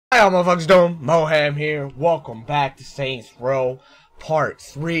How y'all motherfuckers doing? Moham here. Welcome back to Saints Row Part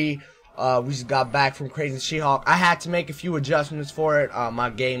 3. We just got back from Crazy She-Hulk. I had to make a few adjustments for it.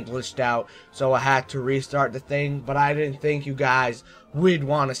 My game glitched out, so I had to restart the thing. But I didn't think you guys would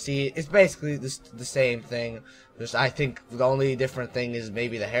want to see it. It's basically the same thing. Just I think the only different thing is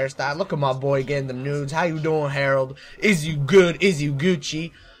maybe the hairstyle. Look at my boy getting the nudes. How you doing, Harold? Is you good? Is you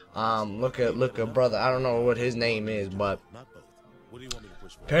Gucci? Look at brother. I don't know what his name is, but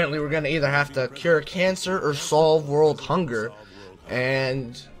apparently we're gonna either have to cure cancer or solve world hunger.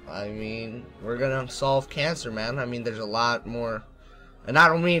 And I mean, we're gonna solve cancer, man. I mean, there's a lot more, and I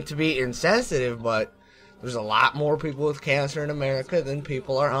don't mean to be insensitive, but there's a lot more people with cancer in America than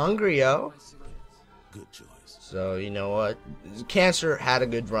people are hungry, yo. Good choice. So you know what? Cancer had a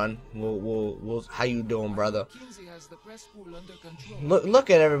good run. We'll how you doing, brother? Look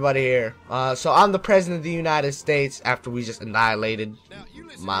at everybody here. So I'm the president of the United States after we just annihilated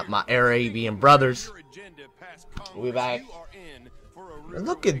my Arabian brothers. We back.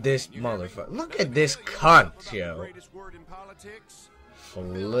 Look at this motherfucker. Look at this cunt, yo.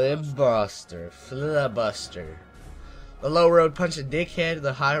 Filibuster. Filibuster. The low road punch a dickhead,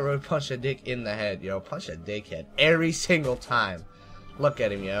 the high road punch a dick in the head, yo. Punch a dickhead every single time. Look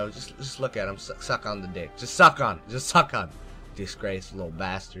at him, yo. Just look at him. Suck on the dick. Just suck on. Just suck on. Disgraced little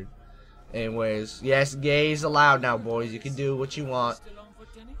bastard. Anyways, yes, gays allowed now, boys. You can do what you want.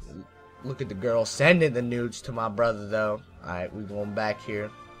 Look at the girl sending the nudes to my brother, though. Alright, we going back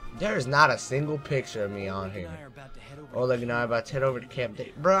here. There is not a single picture of me on here. Oleg and I are about to head over to Camp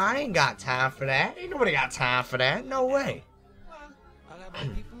David. Bro, I ain't got time for that. Ain't nobody got time for that. No way.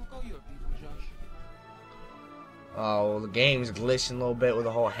 Oh, the game's glitching a little bit with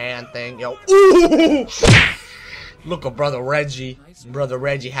the whole hand thing. Yo, ooh! Look at Brother Reggie. Brother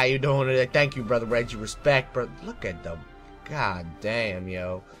Reggie, how you doing today? Thank you, Brother Reggie. Respect, bro. Look at the... God damn,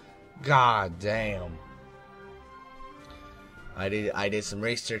 yo. God damn. I did some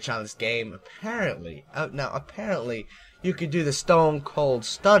research on this game. Apparently, apparently you could do the Stone Cold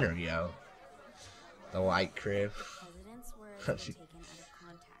Stunner, yo. The white crib. What's the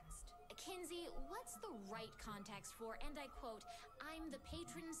right context for? And I quote, "I'm the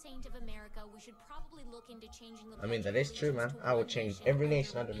patron saint of America. We should probably look into changing the." I mean, that is true, man. I would change every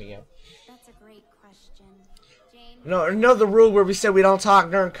nation under me, yo. That's a great question. Jane? No, the rule where we said we don't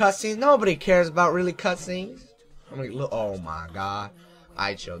talk during cutscenes. Nobody cares about really cutscenes. I mean, look, oh my god.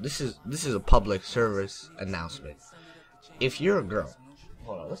 Alright, yo, this is a public service announcement. If you're a girl,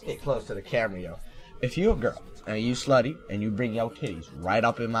 hold on, let's get close to the camera, yo. If you're a girl and you slutty and you bring your titties right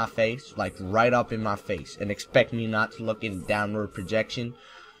up in my face, like right up in my face, and expect me not to look in downward projection,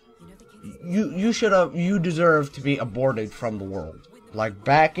 you deserve to be aborted from the world, like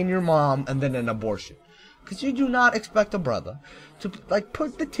back in your mom and then an abortion. Because you do not expect a brother to, like,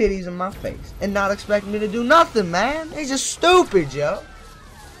 put the titties in my face and not expect me to do nothing, man. He's just stupid, yo.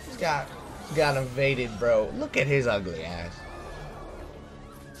 He's got invaded, bro. Look at his ugly ass.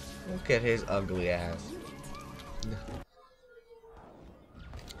 Look at his ugly ass.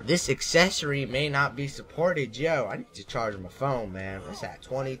 This accessory may not be supported, yo. I need to charge my phone, man. It's at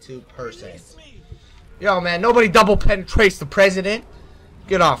 22%. Yo, man, nobody double penetrates the president.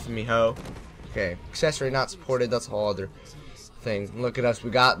 Get off of me, ho. Okay, accessory not supported. That's a whole other thing. Look at us.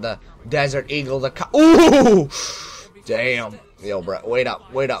 We got the Desert Eagle. Ooh, damn. Yo, bro, wait up.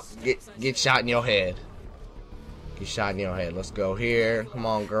 Get shot in your head. Get shot in your head. Let's go here. Come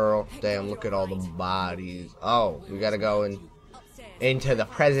on, girl. Damn, look at all the bodies. Oh, we gotta go into the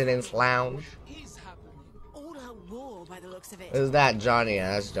president's lounge. Is that Johnny?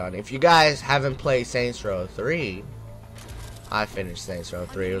 Yeah, that's Johnny. If you guys haven't played Saints Row 3. I finished Saints Row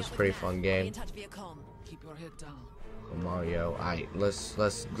 3. It was a pretty fun game. Come on, yo. Alright, let's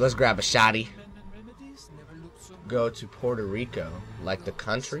grab a shotty. Go to Puerto Rico, like the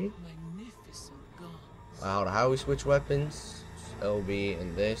country. Hold on, how do we switch weapons? LB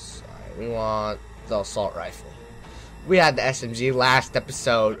and this. Alright, we want the assault rifle. We had the SMG last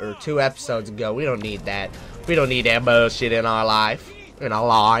episode or 2 episodes ago. We don't need that. We don't need that bullshit in our life.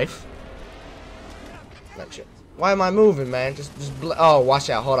 That shit. Why am I moving, man? Oh, watch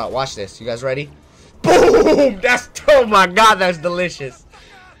out. Hold on. Watch this. You guys ready? Boom! That's, oh my god, that's delicious.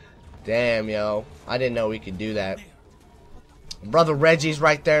 Damn, yo. I didn't know we could do that. Brother Reggie's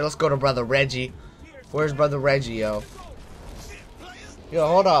right there. Let's go to Brother Reggie. Where's Brother Reggie, yo? Yo,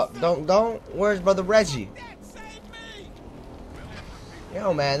 hold up. Don't. Where's Brother Reggie?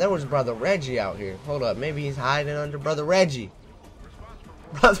 Yo, man, there was Brother Reggie out here. Hold up. Maybe he's hiding under Brother Reggie.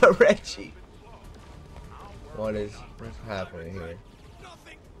 Brother Reggie. What's happening here?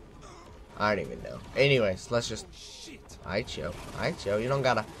 I don't even know. Anyways, let's just Alright, yo. Alright, yo. You don't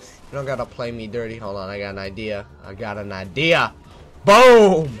gotta play me dirty. Hold on, I got an idea. I got an idea.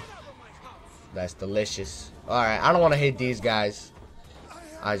 Boom! That's delicious. Alright, I don't want to hit these guys.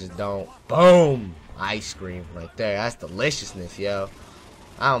 I just don't. Boom! Ice cream right there. That's deliciousness, yo.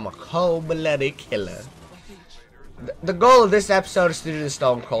 I'm a cold-blooded killer. The goal of this episode is to do the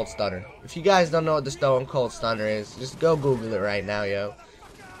Stone Cold Stunner. If you guys don't know what the Stone Cold Stunner is, just go Google it right now, yo.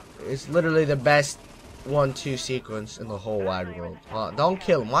 It's literally the best 1-2 sequence in the whole wide world. Don't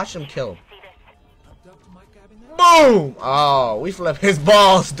kill him. Watch him kill him. Boom! Oh, we flip his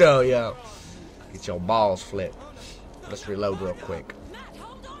balls, though, yo. Get your balls flipped. Let's reload real quick.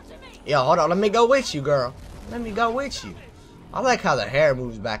 Yo, hold on. Let me go with you, girl. Let me go with you. I like how the hair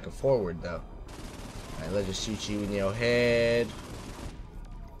moves back and forward, though. Alright, let's just shoot you in your head.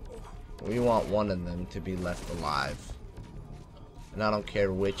 We want one of them to be left alive. And I don't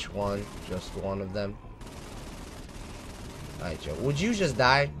care which one, just one of them. Alright, Joe. Would you just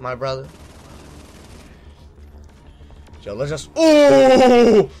die, my brother? Joe, let's just...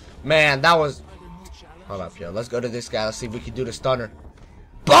 Ooh! Man, that was... Hold up, yo. Let's go to this guy. Let's see if we can do the stunner.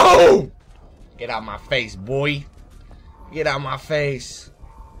 Boom! Get out my face, boy. Get out my face.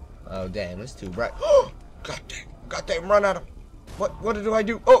 Oh, damn. It's too bright. Goddamn. Goddamn. Run at him. What do I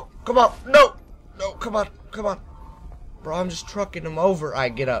do? Oh, come on. No. No, come on. Come on. Bro, I'm just trucking him over.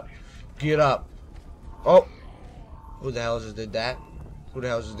 Alright, get up. Get up. Oh. Who the hell just did that? Who the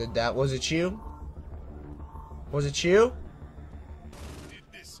hell just did that? Was it you? Was it you?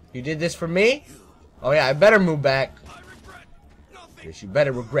 You did this for me? Oh, yeah. I better move back. Yes, you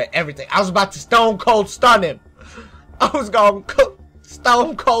better regret everything. I was about to stone cold stun him. I was going to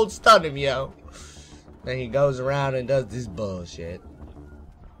stone cold stun him, yo. Then he goes around and does this bullshit.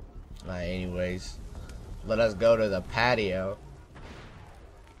 Alright, anyways. Let us go to the patio.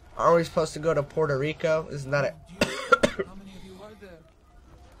 Aren't we supposed to go to Puerto Rico? Isn't that a...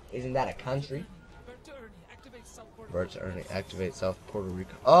 Isn't that a country? Birds earning activate South Puerto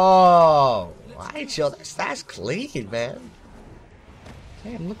Rico. Oh! Alright, yo. That's clean, man.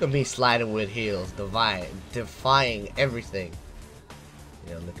 Damn, look at me sliding with heels, defying everything.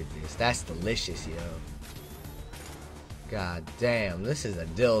 Yo, look at this. That's delicious, yo. God damn, this is a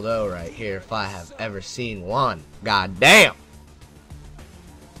dildo right here if I have ever seen one. God damn.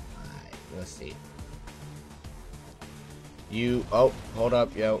 Alright, let's see. You, oh, hold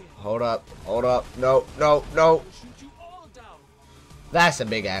up, yo. Hold up, hold up. No, no, no. That's a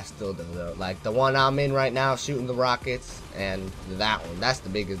big ass dildo though. Like the one I'm in right now shooting the rockets and that one. That's the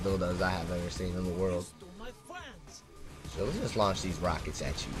biggest dildos I have ever seen in the world. So let's just launch these rockets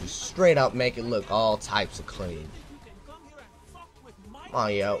at you. Just straight up make it look all types of clean. Come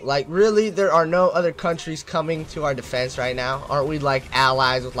on, yo. Like really, there are no other countries coming to our defense right now? Aren't we like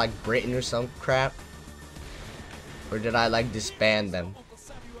allies with like Britain or some crap? Or did I like disband them?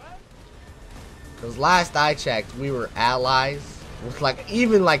 Because last I checked, we were allies. With like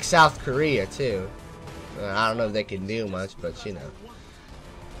even like South Korea too. I don't know if they can do much, but you know,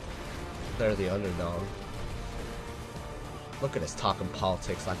 they're the underdog. Look at us talking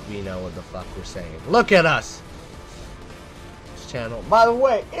politics like we know what the fuck we're saying. Look at us. This channel. By the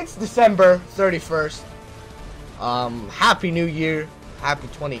way, it's December 31st. Happy New Year. Happy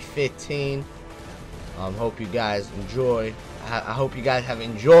 2015. Hope you guys enjoy. I hope you guys have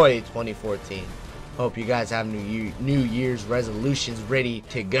enjoyed 2014. Hope you guys have New Year's resolutions ready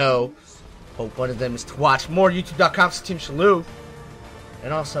to go. Hope one of them is to watch more YouTube.com/Team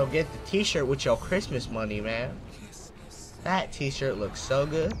and also get the t-shirt with your Christmas money, man. That t-shirt looks so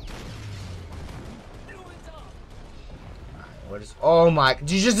good. What is... Oh my...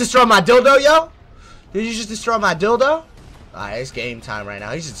 Did you just destroy my dildo, yo? Did you just destroy my dildo? Alright, it's game time right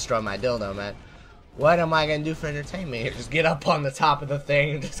now. You just destroyed my dildo, man. What am I gonna do for entertainment here? Just get up on the top of the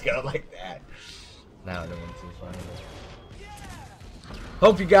thing and just go like that. Now it wasn't too funny.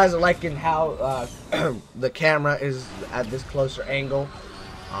 Hope you guys are liking how the camera is at this closer angle.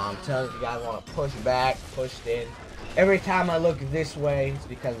 Tell if you guys want to push back, push in. Every time I look this way, it's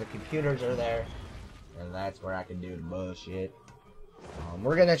because the computers are there, and that's where I can do the bullshit.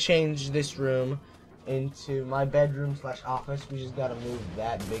 We're gonna change this room into my bedroom/office. We just gotta move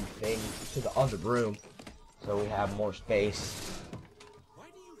that big thing to the other room so we have more space.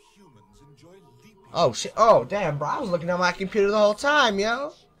 Oh shit! Oh damn, bro! I was looking at my computer the whole time,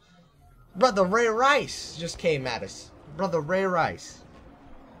 yo. Brother Ray Rice just came at us. Brother Ray Rice.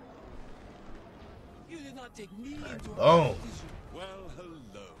 Right, boom. Well,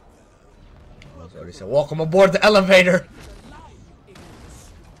 hello. That's what he said. Welcome aboard the elevator.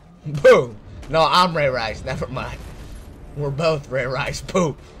 Boom. No, I'm Ray Rice. Never mind. We're both Ray Rice.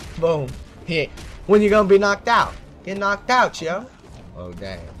 Boom. Boom. Hey, when you gonna be knocked out? Get knocked out, yo. Oh,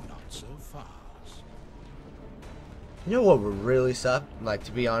 damn. Not so fast. You know what would really suck? Like,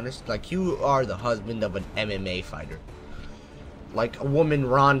 to be honest, like, you are the husband of an MMA fighter. Like, a woman,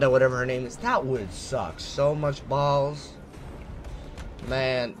 Ronda, whatever her name is. That would suck so much balls.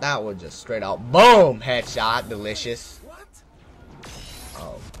 Man, that would just straight out, boom, headshot, delicious. What?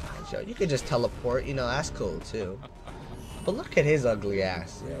 Oh, my God. You could just teleport, you know, that's cool, too. But look at his ugly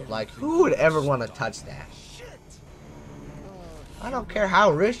ass, yo. Like, who would ever want to touch that? I don't care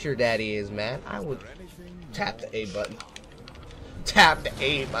how rich your daddy is, man. I would tap the A button. Tap the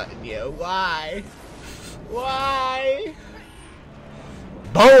A button, yo. Why? Why?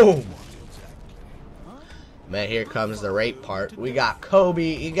 Boom! Man, here comes the rape part. We got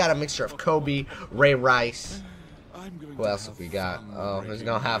Kobe. You got a mixture of Kobe, Ray Rice. Who else have we got? Oh, who's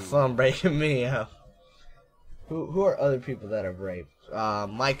gonna have fun breaking me up? Who are other people that have raped?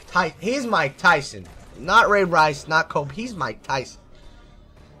 Mike Tyson. He's Mike Tyson. Not Ray Rice, not Kobe. He's Mike Tyson.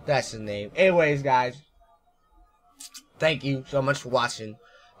 That's his name. Anyways, guys. Thank you so much for watching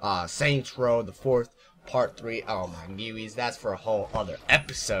Saints Row, the 4th, part 3. Oh, my gooies. That's for a whole other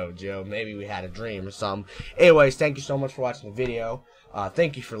episode, Joe. Maybe we had a dream or something. Anyways, thank you so much for watching the video.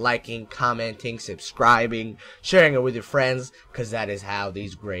 Thank you for liking, commenting, subscribing, sharing it with your friends, because that is how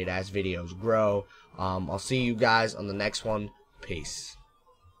these great-ass videos grow. I'll see you guys on the next one. Peace.